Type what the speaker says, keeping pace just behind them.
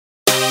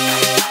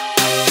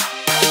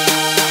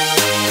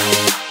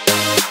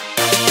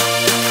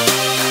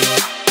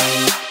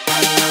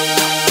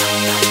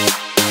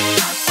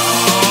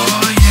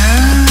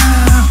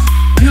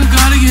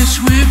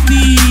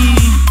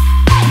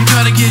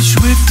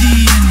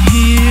Schwifty in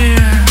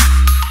here.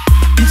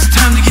 It's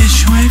time to get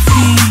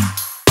Schwifty.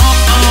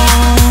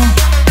 Uh-oh,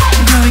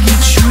 we gotta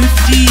get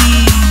Schwifty.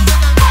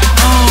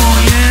 Oh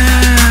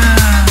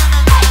yeah.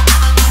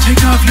 Take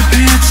off your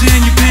pants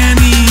and your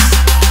panties.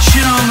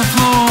 Shit on the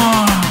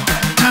floor.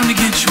 Time to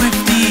get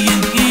Schwifty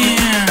in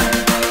here.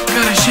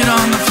 Gotta shit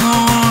on the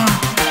floor.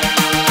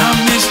 I'm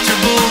Mr.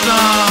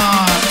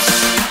 Bulldogs.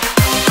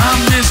 I'm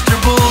Mr.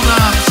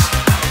 Bulldogs.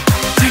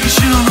 Take a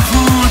shit on the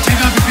floor. Take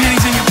off your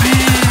panties and your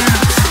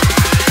pants.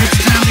 It's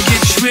time to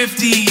get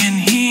Schwifty in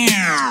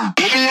here.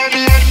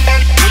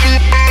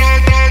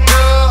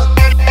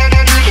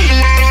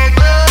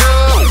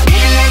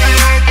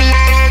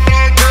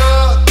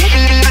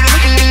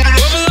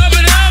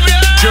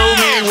 Show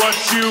me what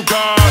you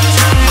got.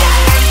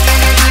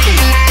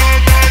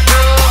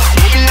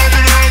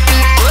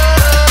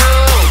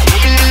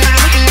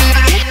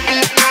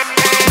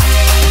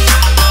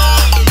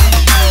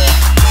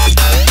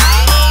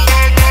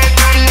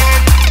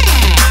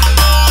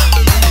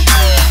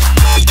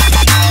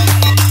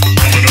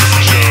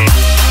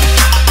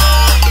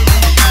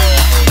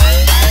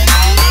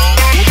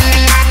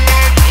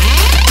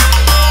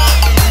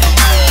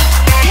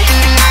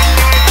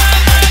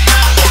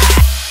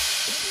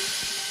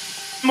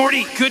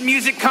 Morty, good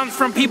music comes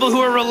from people who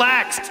are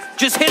relaxed.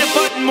 Just hit a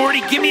button,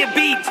 Morty. Give me a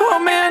beat. Oh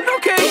man,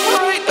 okay,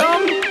 alright,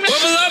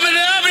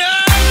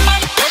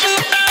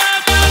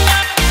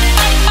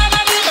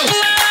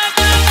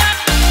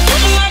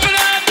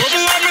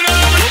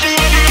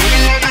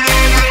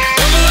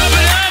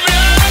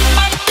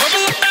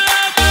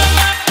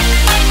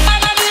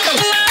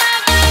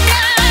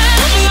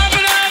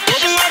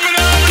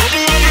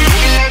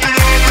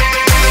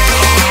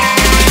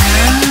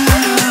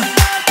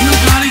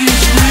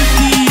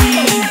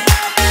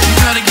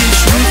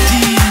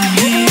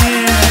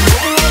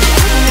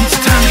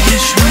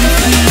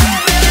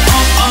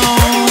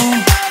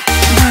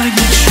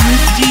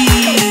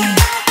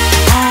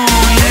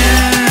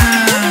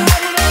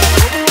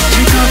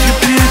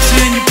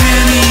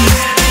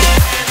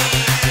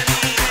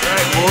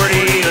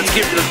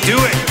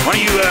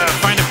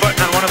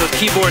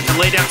 keyboards and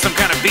lay down some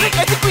kind of beat.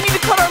 I think we need to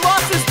cut our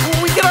losses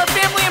when we get our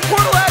family and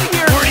Portal out of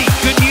here. Morty,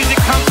 good music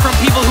comes from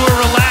people who are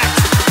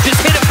relaxed.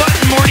 Just hit a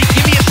button, Morty.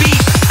 Give me a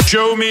beat.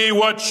 Show me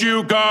what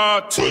you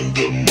got. When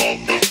the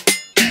mother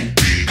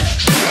beat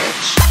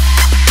drops.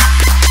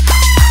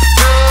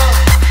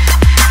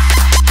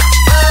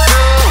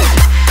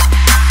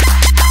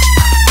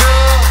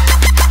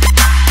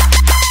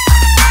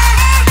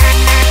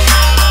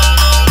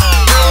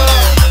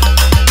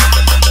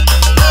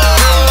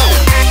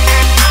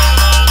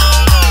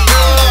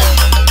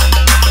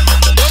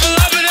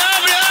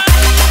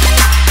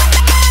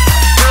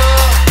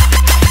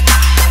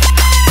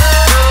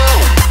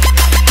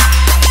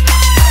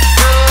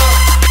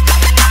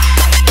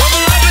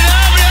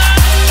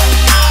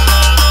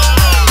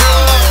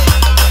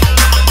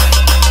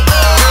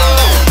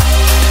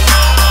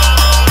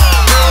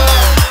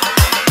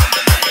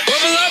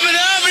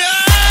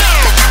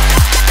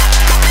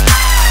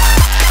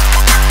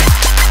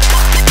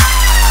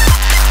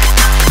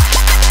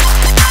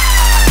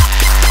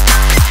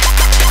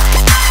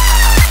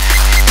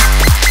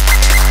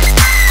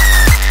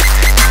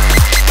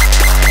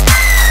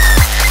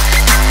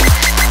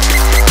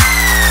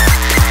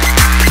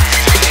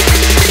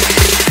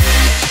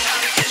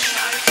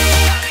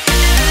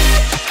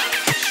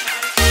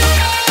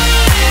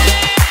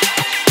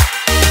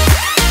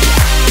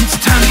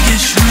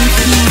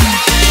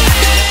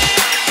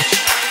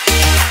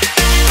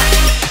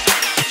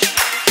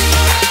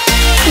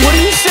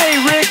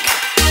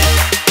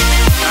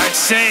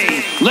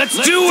 Let's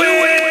do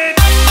it!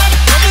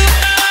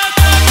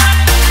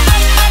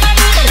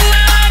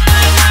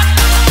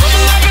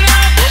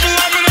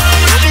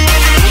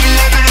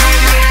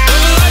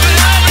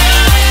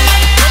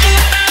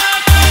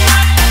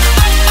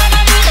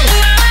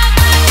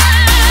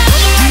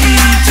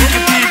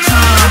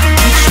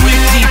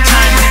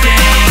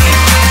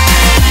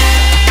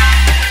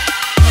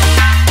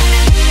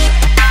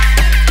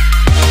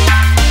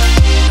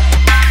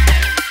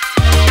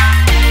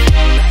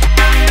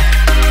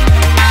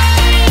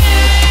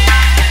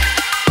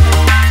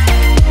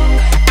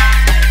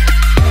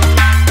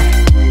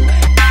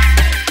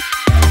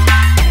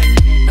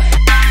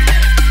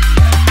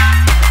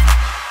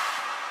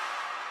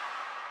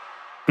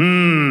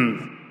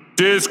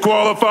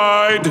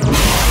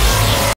 Disqualified.